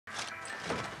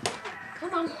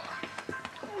on.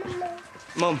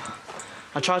 Mum,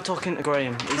 I tried talking to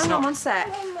Graham. Hang on one sec.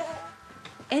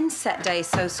 Inset day,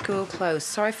 so school closed.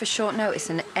 Sorry for short notice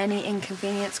and any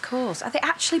inconvenience caused. Are they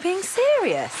actually being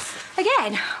serious?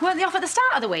 Again, weren't they off at the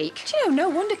start of the week? Do you know, no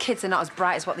wonder kids are not as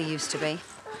bright as what they used to be.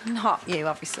 Not you,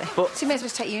 obviously. But... So you may as well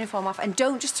take your uniform off and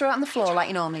don't just throw it on the floor like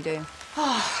you normally do.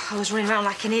 Oh, I was running around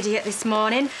like an idiot this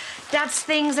morning. Dad's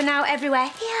things are now everywhere.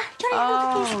 Here, do you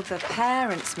want to Oh, the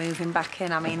parents moving back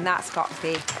in. I mean, that's got to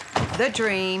be the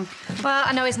dream. Well,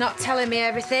 I know he's not telling me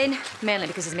everything, mainly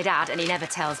because he's my dad and he never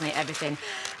tells me everything.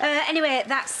 Anyway,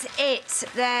 that's it.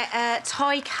 They're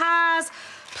toy cars,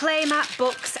 playmat,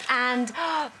 books and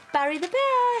Barry the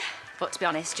Bear. But to be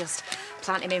honest, just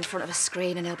plant him in front of a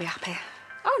screen and he'll be happy.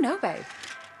 Oh, no, babe.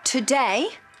 Today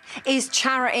is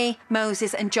Charity,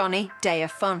 Moses and Johnny Day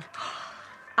of Fun.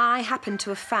 I happen to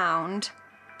have found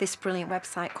this brilliant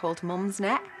website called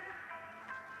Mumsnet.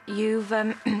 You've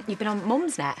been on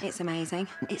Mumsnet? It's amazing.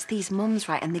 It's these mums,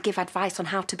 right, and they give advice on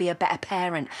how to be a better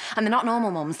parent. And they're not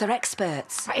normal mums, they're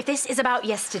experts. Right, if this is about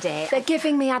yesterday... They're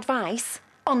giving me advice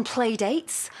on play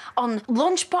dates, on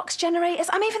lunchbox generators.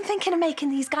 I'm even thinking of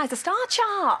making these guys a star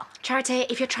chart. Charity,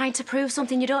 if you're trying to prove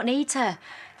something, you don't need to.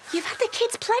 You've had the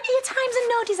kids plenty of times and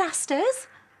no disasters.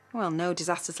 Well, no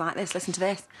disasters like this. Listen to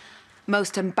this.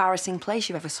 Most embarrassing place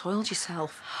you've ever soiled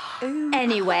yourself. Ooh.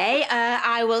 Anyway,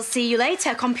 I will see you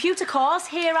later. Computer course,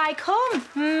 here I come.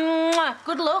 Mwah.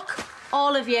 Good luck,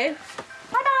 all of you.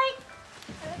 Bye-bye.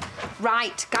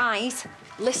 Right, guys,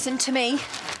 listen to me.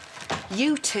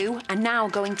 You two are now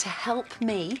going to help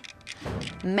me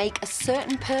make a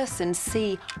certain person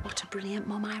see what a brilliant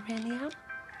mum I really am.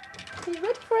 Are you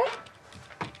ready for it?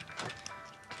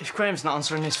 If Graham's not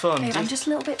answering his phone... Babe, I'm just a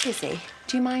little bit busy.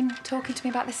 Do you mind talking to me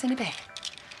about this in a bit?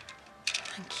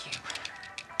 Thank you.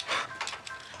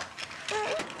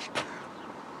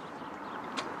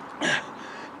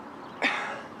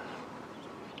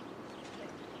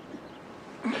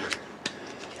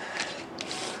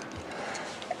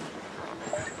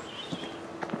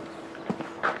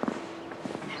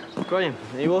 Graham,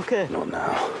 are you OK? Not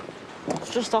now. I was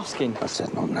just asking. I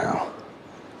said not now.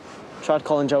 Tried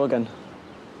calling Joe again.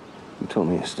 You told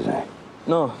me yesterday.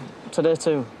 No, today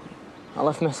too. I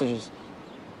left messages.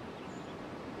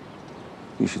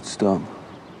 You should stop.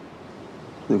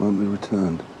 They won't be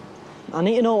returned. I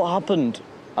need to know what happened.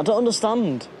 I don't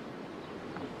understand.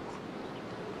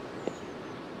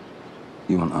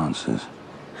 You want answers?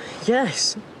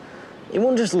 Yes. He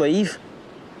won't just leave.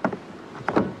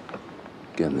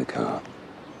 Get in the car.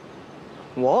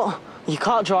 What? You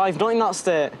can't drive, not in that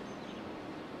state.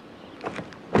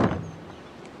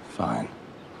 Fine.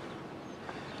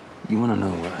 You want to know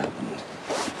what happened?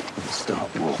 Let's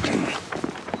start walking.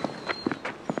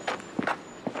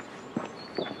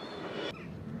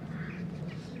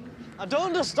 I don't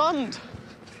understand.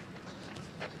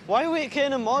 Why are we at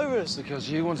Kane and Moira's? Because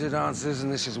you wanted answers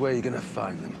and this is where you're going to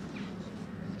find them.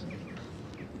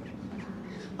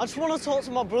 I just want to talk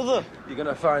to my brother. You're going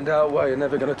to find out why you're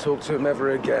never going to talk to him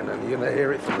ever again, and you're going to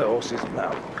hear it from the horse's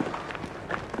mouth.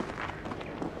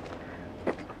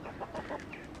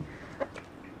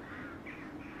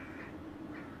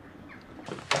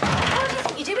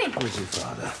 What are you doing? Where's your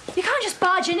father? You can't just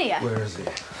barge in here. Where is he?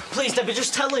 Please, Debbie,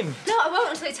 just tell him. No, I won't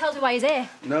until he tells me why he's here.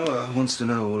 Noah wants to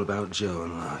know all about Joe,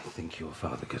 and I think your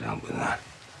father could help with that.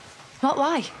 What,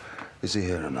 why? Is he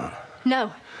here or not?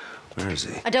 No. Where is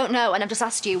he? I don't know, and I've just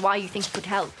asked you why you think he could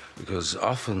help. Because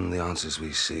often the answers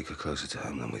we seek are closer to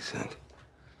home than we think.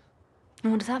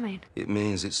 And what does that mean? It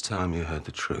means it's time you heard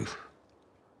the truth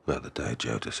about the day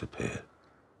Joe disappeared.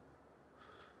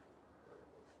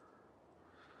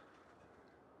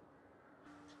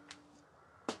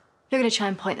 You're going to try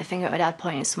and point the finger at my dad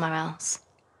pointing somewhere else.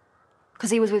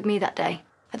 Because he was with me that day,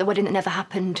 at the wedding that never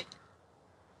happened.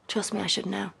 Trust me, I should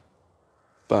know.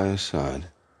 By your side.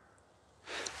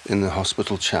 In the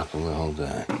hospital chapel the whole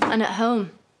day. And at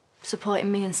home,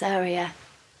 supporting me and Sarah, yeah.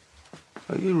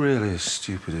 Are you really as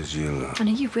stupid as you look? And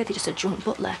are you really just a drunk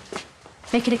butler?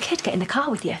 Making a kid get in the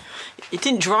car with you? He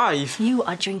didn't drive. You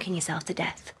are drinking yourself to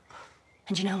death.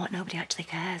 And you know what? Nobody actually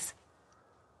cares.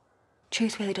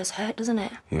 Truth really does hurt, doesn't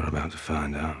it? You're about to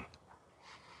find out.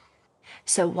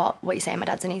 So what? What are you saying? My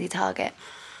dad's an easy target?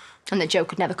 And that Joe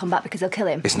could never come back because they'll kill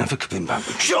him? He's never coming back.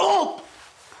 Shut up!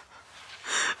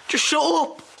 Just shut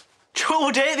up! Joe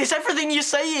would hate this, everything you're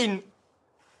saying.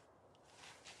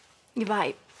 You're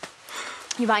right.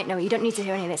 You're right, Noah. You don't need to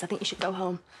hear any of this. I think you should go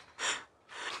home.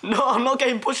 No, I'm not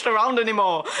getting pushed around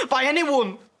anymore. By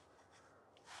anyone.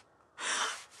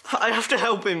 I have to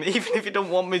help him, even if you don't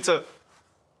want me to.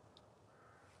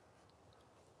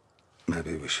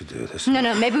 Maybe we should do this.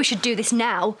 No, maybe we should do this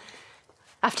now.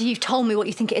 After you've told me what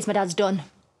you think it is my dad's done.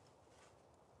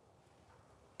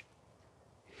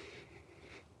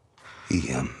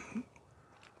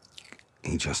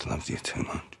 He just loves you too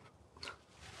much.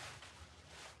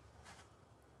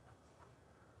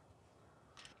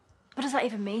 What does that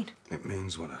even mean? It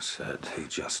means what I said. He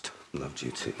just loved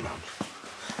you too much.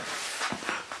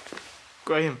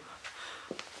 Graham,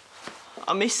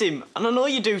 I miss him, and I know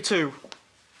you do too.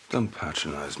 Don't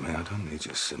patronise me. I don't need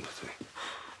your sympathy.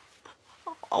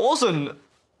 I wasn't.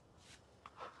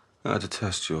 I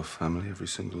detest your family, every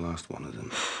single last one of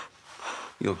them.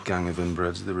 Your gang of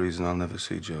inbreds are the reason I'll never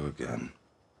see Joe again.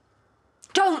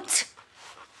 Don't!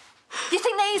 You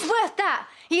think that he's worth that?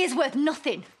 He is worth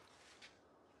nothing.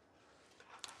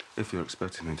 If you're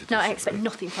expecting me to No, I disagree. expect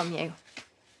nothing from you.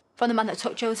 From the man that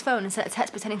took Joe's phone and sent a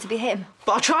text pretending to be him.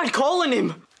 But I tried calling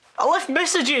him. I left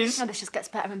messages. Oh, this just gets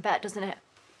better and better, doesn't it?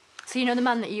 So you know the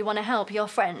man that you want to help, your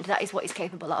friend, that is what he's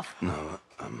capable of. No,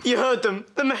 You heard them,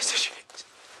 the messages.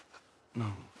 No,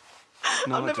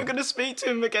 I'm I never didn't. going to speak to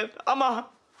him again, am I?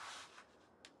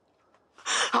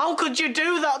 How could you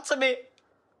do that to me?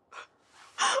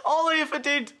 All I ever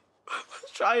did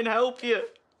was try and help you.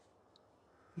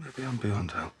 Maybe I'm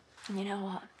beyond help. And you know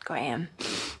what, Graham?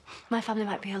 My family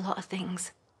might be a lot of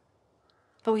things,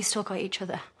 but we still got each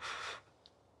other.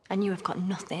 And you have got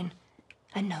nothing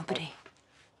and nobody.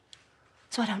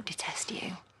 So I don't detest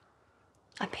you.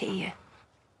 I pity you.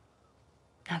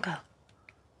 Now go.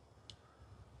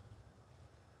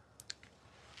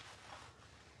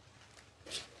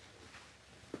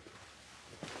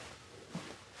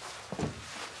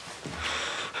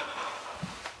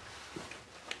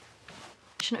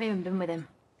 Shouldn't have even been with him.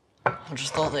 I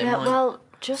just thought that it Yeah, might... well,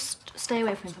 just stay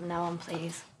away from him from now on,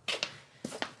 please.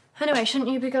 Anyway, shouldn't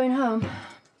you be going home?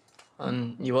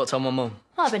 And you won't tell my mum?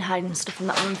 Well, I've been hiding stuff in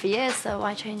that room for years, so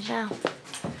why change now?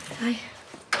 Hi.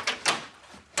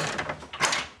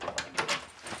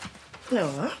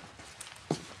 Noah?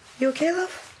 You okay,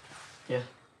 love? Yeah.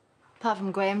 Apart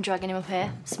from Graham dragging him up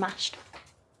here, smashed.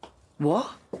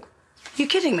 What? You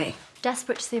kidding me?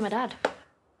 Desperate to see my dad.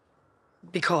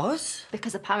 Because?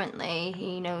 Because apparently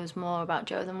he knows more about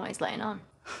Joe than what he's letting on.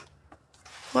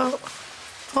 Well,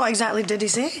 what exactly did he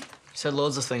say? He said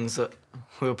loads of things, that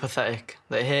we were pathetic,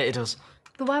 that he hated us.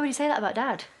 But why would he say that about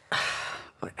Dad?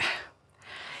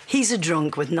 He's a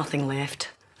drunk with nothing left,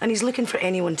 and he's looking for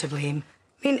anyone to blame.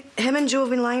 I mean, him and Joe have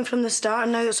been lying from the start,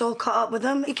 and now it's all caught up with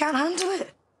him. He can't handle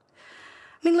it.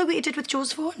 I mean, look what he did with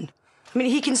Joe's phone. I mean,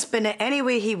 he can spin it any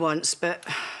way he wants, but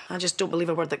I just don't believe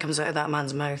a word that comes out of that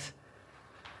man's mouth.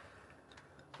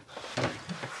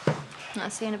 I'll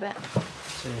see you in a bit.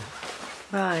 See ya.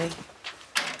 Bye.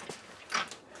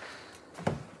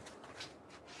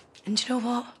 And do you know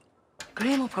what?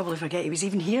 Graham will probably forget he was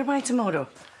even here by tomorrow.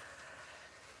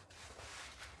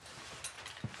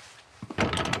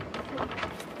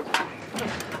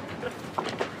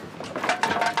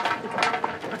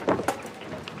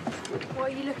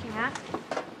 What are you looking at?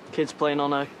 Kids playing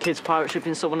on a kids' pirate ship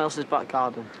in someone else's back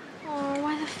garden. Oh,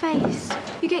 why the face?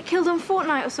 You get killed on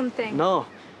Fortnite or something? No,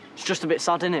 it's just a bit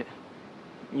sad, innit?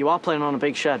 You are playing on a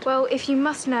big shed. Well, if you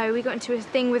must know, we got into a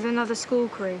thing with another school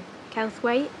crew.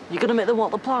 Kelthwaite. You're gonna make them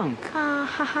walk the plank? Ah,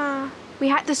 haha. We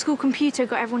hacked the school computer,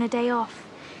 got everyone a day off.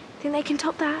 Think they can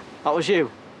top that? That was you?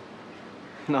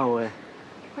 No way.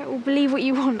 Right, well, believe what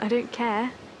you want, I don't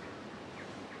care.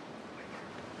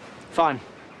 Fine.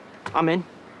 I'm in.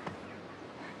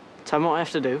 Tell me what I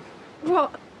have to do.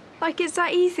 What? Like it's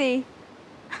that easy?